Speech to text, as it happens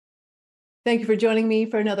Thank you for joining me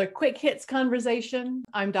for another Quick Hits conversation.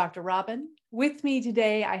 I'm Dr. Robin. With me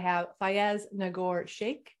today, I have Fayez Nagor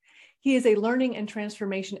Sheikh. He is a learning and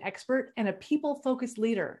transformation expert and a people-focused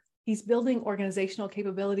leader. He's building organizational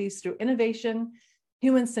capabilities through innovation,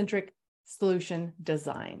 human-centric solution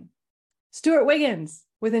design. Stuart Wiggins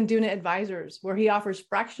with Induna Advisors, where he offers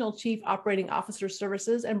fractional chief operating officer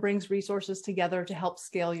services and brings resources together to help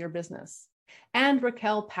scale your business. And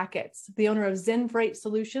Raquel Packets, the owner of Zen Freight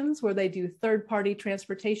Solutions, where they do third-party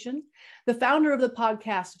transportation, the founder of the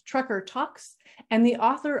podcast Trucker Talks, and the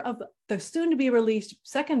author of the soon-to-be-released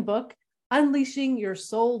second book, Unleashing Your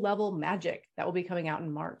Soul-Level Magic, that will be coming out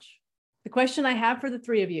in March. The question I have for the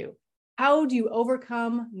three of you, how do you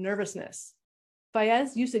overcome nervousness?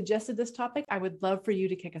 Fayez, you suggested this topic. I would love for you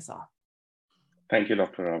to kick us off. Thank you,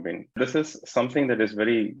 Dr. Robin. This is something that is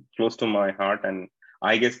very close to my heart, and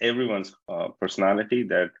I guess everyone's personality,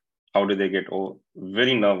 that how do they get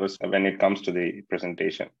very nervous when it comes to the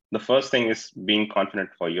presentation. The first thing is being confident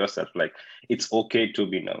for yourself. Like, it's okay to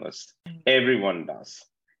be nervous. Everyone does.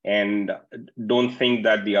 And don't think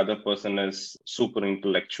that the other person is super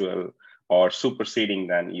intellectual or superseding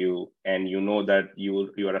than you, and you know that you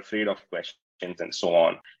are afraid of questions and so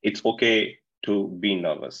on. It's okay to be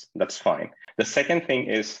nervous. That's fine. The second thing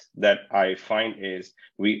is that I find is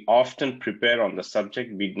we often prepare on the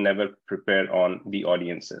subject. We never prepare on the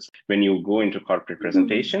audiences. When you go into corporate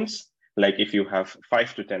presentations, like if you have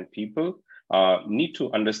 5 to 10 people, need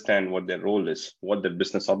to understand what their role is, what the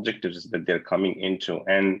business objectives is that they're coming into,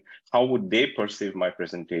 and how would they perceive my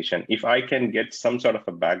presentation. If I can get some sort of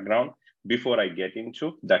a background before I get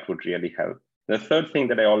into, that would really help. The third thing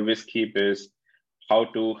that I always keep is how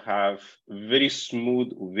to have very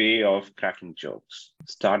smooth way of cracking jokes.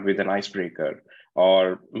 Start with an icebreaker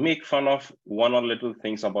or make fun of one or little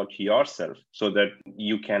things about yourself so that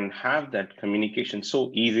you can have that communication so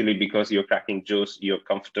easily because you're cracking jokes, you're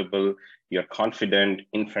comfortable, you're confident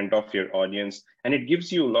in front of your audience, and it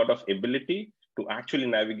gives you a lot of ability to actually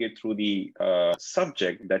navigate through the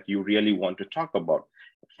subject that you really want to talk about.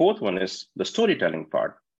 Fourth one is the storytelling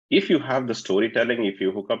part. If you have the storytelling, if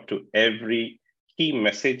you hook up to every key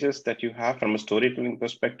messages that you have from a storytelling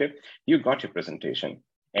perspective, you got your presentation.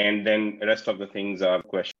 And then the rest of the things are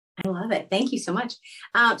questions. I love it. Thank you so much.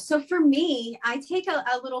 So for me, I take a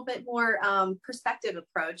little bit more perspective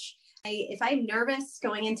approach. If I'm nervous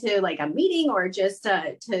going into like a meeting or just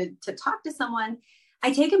to talk to someone,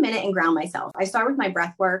 I take a minute and ground myself. I start with my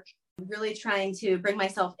breath work, really trying to bring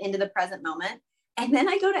myself into the present moment. And then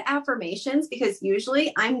I go to affirmations because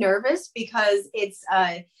usually I'm nervous because it's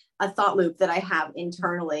a thought loop that I have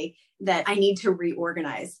internally that I need to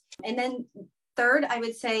reorganize. And then third, I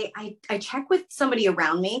would say I check with somebody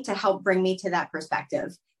around me to help bring me to that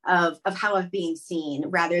perspective of how I'm being seen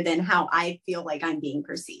rather than how I feel like I'm being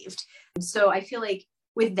perceived. So I feel like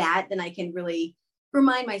with that, then I can really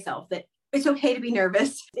remind myself that it's okay to be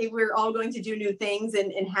nervous. We're all going to do new things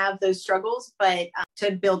and have those struggles, but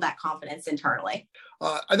to build that confidence internally.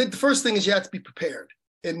 I think the first thing is you have to be prepared.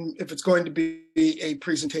 And if it's going to be a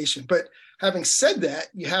presentation. But having said that,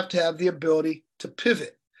 you have to have the ability to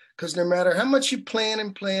pivot, because no matter how much you plan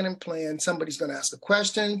and plan and plan, somebody's going to ask a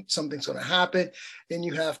question, something's going to happen, and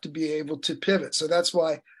you have to be able to pivot. So that's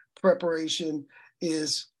why preparation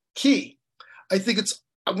is key. I think it's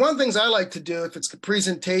one of the things I like to do if it's the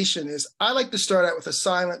presentation is I like to start out with a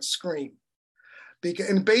silent scream.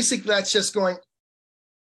 And basically that's just going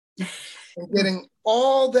and getting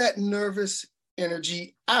all that nervous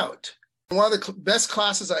energy out. One of the best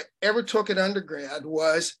classes I ever took at undergrad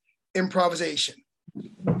was improvisation,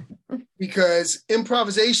 because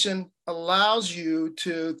improvisation allows you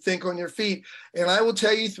to think on your feet. And I will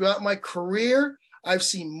tell you, throughout my career, I've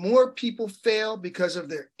seen more people fail because of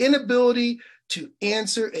their inability to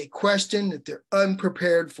answer a question that they're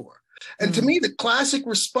unprepared for. And to me, the classic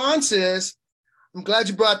response is, I'm glad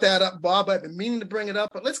you brought that up, Bob. I've been meaning to bring it up,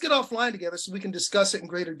 but let's get offline together so we can discuss it in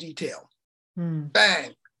greater detail.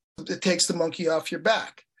 Bang, it takes the monkey off your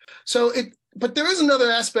back. But there is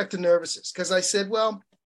another aspect of nervousness, because I said, well,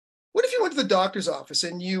 what if you went to the doctor's office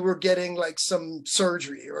and you were getting like some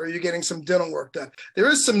surgery or you're getting some dental work done? There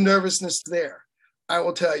is some nervousness there. I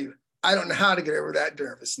will tell you, I don't know how to get over that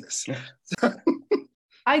nervousness.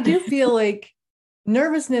 I do feel like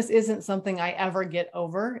nervousness isn't something I ever get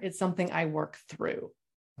over. It's something I work through.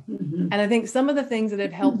 And I think some of the things that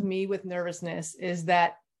have helped me with nervousness is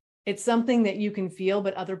that it's something that you can feel,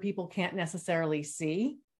 but other people can't necessarily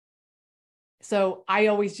see. So I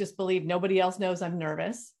always just believe nobody else knows I'm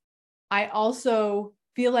nervous. I also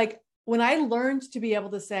feel like when I learned to be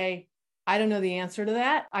able to say, I don't know the answer to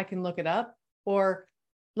that, I can look it up, or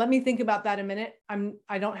let me think about that a minute.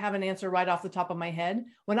 I don't have an answer right off the top of my head.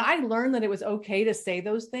 When I learned that it was okay to say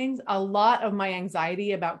those things, a lot of my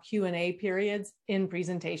anxiety about Q&A periods in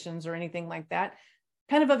presentations or anything like that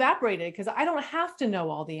kind of evaporated, because I don't have to know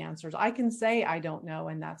all the answers. I can say I don't know,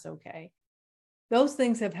 and that's okay. Those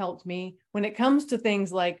things have helped me. When it comes to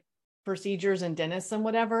things like procedures and dentists and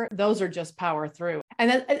whatever, those are just power through.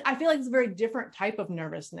 And I feel like it's a very different type of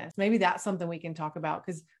nervousness. Maybe that's something we can talk about,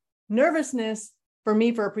 because nervousness for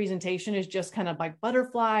me for a presentation is just kind of like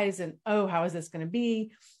butterflies and, oh, how is this going to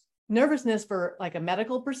be? Nervousness for like a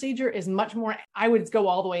medical procedure is much more, I would go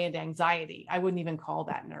all the way into anxiety. I wouldn't even call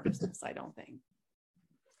that nervousness, I don't think.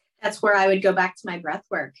 That's where I would go back to my breath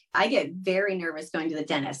work. I get very nervous going to the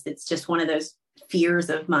dentist. It's just one of those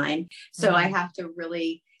fears of mine. So I have to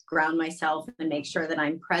really ground myself and make sure that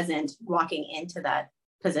I'm present walking into that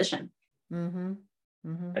position. Mm-hmm.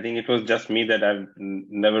 Mm-hmm. I think it was just me that I've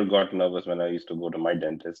never got nervous when I used to go to my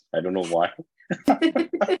dentist. I don't know why.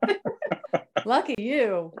 Lucky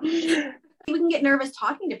you. You can get nervous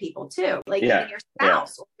talking to people too, like even your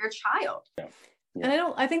spouse or your child. Yeah.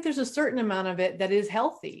 And I think there's a certain amount of it that is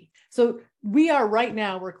healthy. So we are right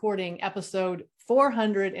now recording episode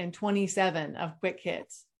 427 of Quick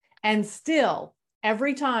Hits. And still,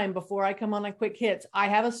 every time before I come on a Quick Hits, I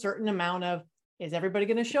have a certain amount of, is everybody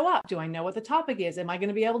going to show up? Do I know what the topic is? Am I going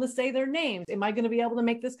to be able to say their names? Am I going to be able to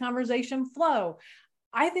make this conversation flow?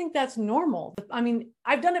 I think that's normal. I mean,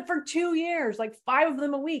 I've done it for 2 years, like 5 of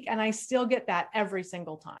them a week, and I still get that every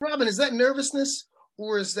single time. Robin, is that nervousness,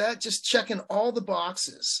 or is that just checking all the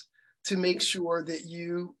boxes to make sure that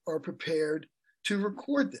you are prepared to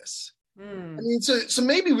record this? I mean, so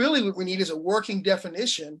maybe really what we need is a working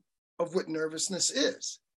definition of what nervousness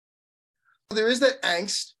is. There is that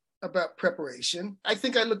angst about preparation. I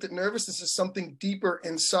think I looked at nervousness as something deeper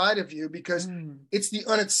inside of you, because it's the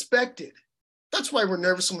unexpected. That's why we're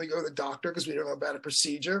nervous when we go to the doctor, because we don't know about a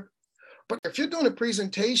procedure. But if you're doing a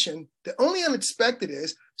presentation, the only unexpected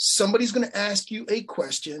is somebody's going to ask you a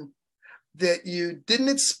question that you didn't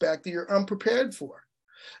expect, that you're unprepared for.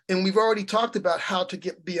 And we've already talked about how to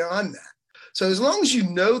get beyond that. So as long as you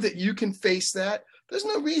know that you can face that, there's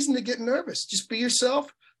no reason to get nervous. Just be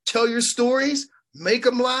yourself, tell your stories, make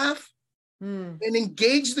them laugh, and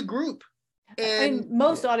engage the group. And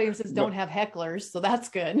most audiences don't have hecklers, so that's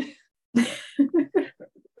good.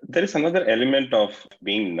 There is another element of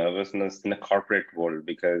being nervousness in a corporate world,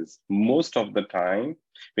 because most of the time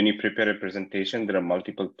when you prepare a presentation, there are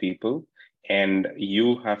multiple people and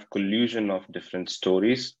you have collusion of different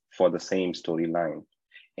stories for the same storyline.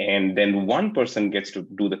 And then one person gets to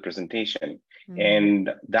do the presentation, and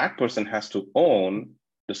that person has to own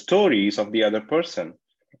the stories of the other person.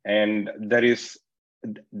 And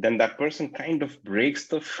then that person kind of breaks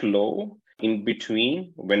the flow in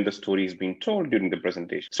between when the story is being told during the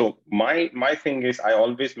presentation. So my thing is, I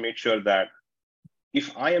always make sure that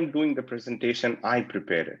if I am doing the presentation, I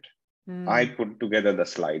prepare it. I put together the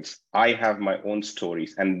slides. I have my own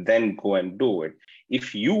stories, and then go and do it.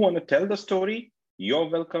 If you want to tell the story, you're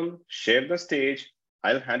welcome. Share the stage.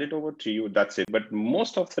 I'll hand it over to you. That's it. But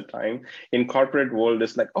most of the time in corporate world,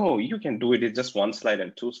 it's like, oh, you can do it. It's just 1 slide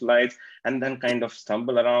and 2 slides, and then kind of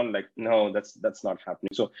stumble around like, no, that's not happening.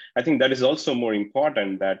 So I think that is also more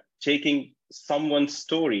important, that taking someone's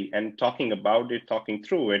story and talking about it, talking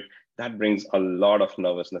through it, that brings a lot of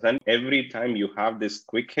nervousness. And every time you have these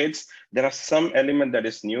quick hits, there are some element that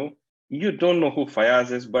is new. You don't know who Fayaz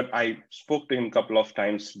is, but I spoke to him a couple of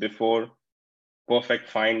times before. Perfect,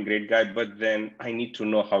 fine, great guy, but then I need to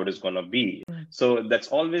know how it is going to be. So that's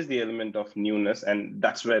always the element of newness, and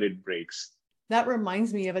that's where it breaks. That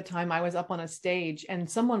reminds me of a time I was up on a stage and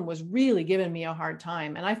someone was really giving me a hard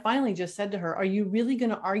time. And I finally just said to her, are you really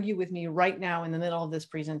going to argue with me right now in the middle of this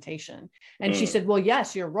presentation? And she said, well,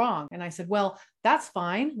 yes, you're wrong. And I said, well, that's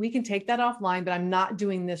fine. We can take that offline, but I'm not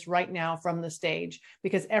doing this right now from the stage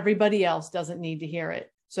because everybody else doesn't need to hear it.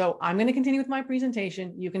 So I'm going to continue with my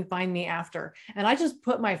presentation. You can find me after. And I just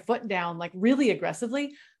put my foot down like really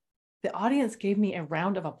aggressively. The audience gave me a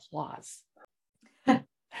round of applause.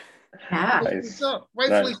 Nice. So,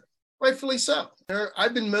 rightfully so.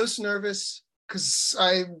 I've been most nervous because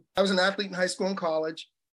I was an athlete in high school and college,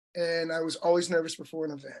 and I was always nervous before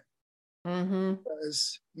an event.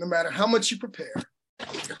 Because no matter how much you prepare,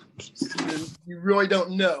 you really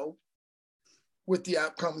don't know what the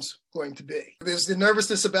outcome's going to be. There's the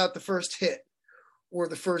nervousness about the first hit or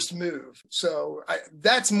the first move. So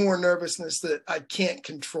that's more nervousness that I can't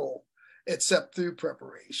control except through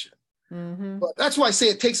preparation. But that's why I say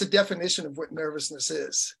it takes a definition of what nervousness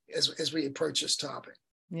is as we approach this topic.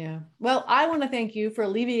 Yeah. Well, I want to thank you for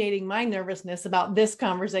alleviating my nervousness about this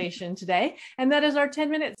conversation today. And that is our 10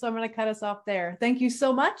 minutes. So I'm going to cut us off there. Thank you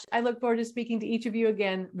so much. I look forward to speaking to each of you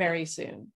again very soon.